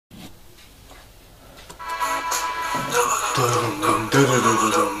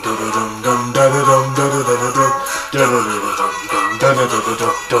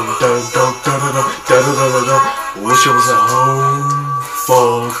Wish I was at home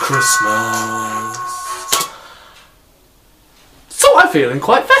for Christmas. So I'm feeling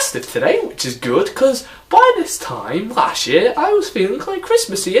quite festive today, which is good, because by this time last year I was feeling quite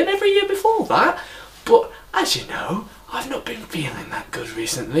Christmassy, and every year before that. But as you know, I've not been feeling that good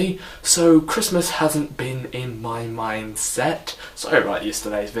recently, so Christmas hasn't been in my mindset. Sorry about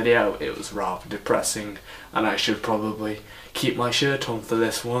yesterday's video, it was rather depressing, and I should probably keep my shirt on for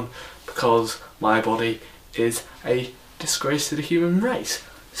this one, because my body is a disgrace to the human race.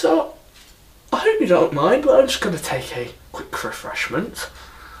 So, I hope you don't mind, but I'm just going to take a quick refreshment.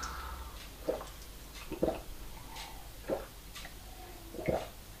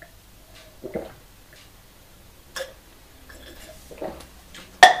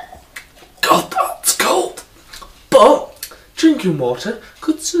 God, that's cold! But drinking water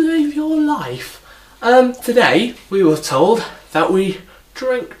could save your life. Today we were told that we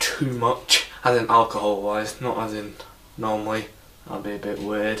drink too much, as in alcohol wise, not as in normally. That'd be a bit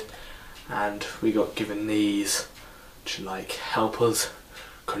weird. And we got given these to like help us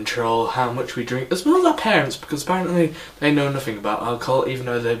control how much we drink, as well as our parents, because apparently they know nothing about alcohol, even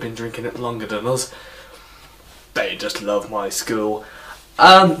though they've been drinking it longer than us. They just love my school.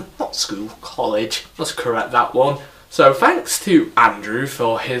 Not school, college. Let's correct that one. So thanks to Andrew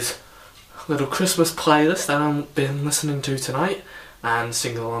for his little Christmas playlist that I've been listening to tonight and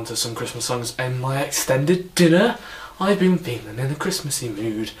singing along to some Christmas songs in my extended dinner. I've been feeling in a Christmassy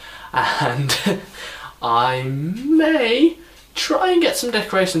mood, and I may try and get some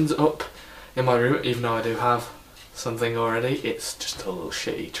decorations up in my room, even though I do have something already. It's just a little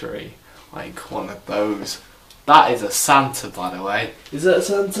shitty tree, like one of those. That is a Santa, by the way. Is that a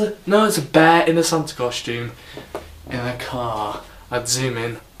Santa? No, it's a bear in a Santa costume in a car. I'd zoom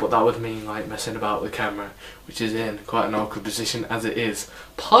in, but that would mean like messing about with the camera, which is in quite an awkward position as it is.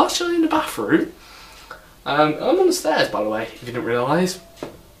 Partially in the bathroom. I'm on the stairs, by the way, if you didn't realise.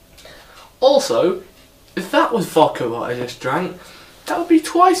 Also, if that was vodka what I just drank, that would be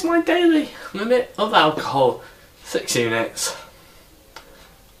twice my daily limit of alcohol. 6 units.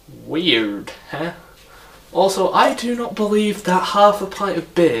 Weird, huh? Also, I do not believe that half a pint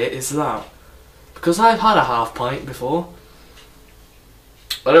of beer is that. Because I've had a half pint before.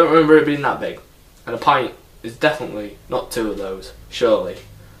 I don't remember it being that big. And a pint is definitely not 2 of those, surely.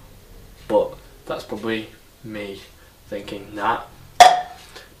 But that's probably me thinking that.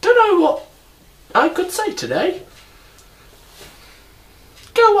 Don't know what I could say today.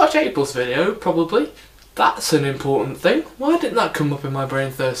 Go watch April's video, probably. That's an important thing. Why didn't that come up in my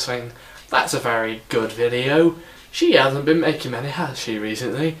brain first thing? That's a very good video. She hasn't been making many, has she,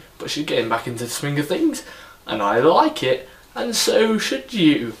 recently? But she's getting back into the swing of things. And I like it. And so should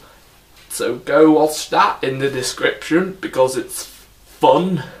you. So go watch that in the description, because it's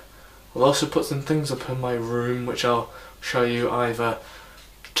fun. I'll also put some things up in my room, which I'll show you either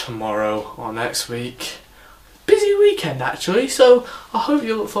tomorrow or next week. Busy weekend actually, so I hope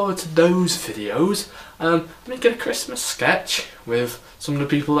you look forward to those videos. I'm making a Christmas sketch with some of the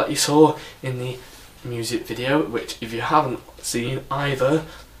people that you saw in the music video, which if you haven't seen either,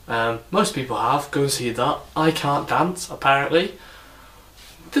 most people have, go and see that. I can't dance, apparently.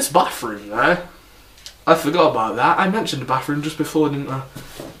 This bathroom there, I forgot about that. I mentioned the bathroom just before, didn't I?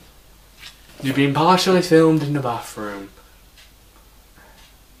 You've been partially filmed in the bathroom.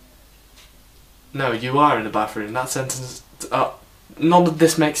 No, you are in the bathroom. That sentence... none of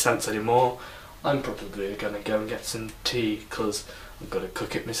this makes sense anymore. I'm probably going to go and get some tea, because I've got to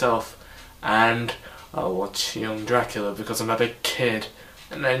cook it myself. And I'll watch Young Dracula, because I'm a big kid.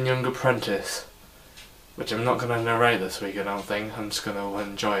 And then Young Apprentice, which I'm not going to narrate this week, I don't think. I'm just going to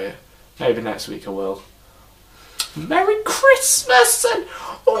enjoy it. Maybe next week I will. Merry Christmas and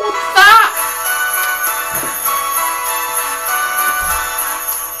all that!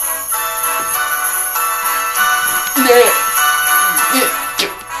 Yeah.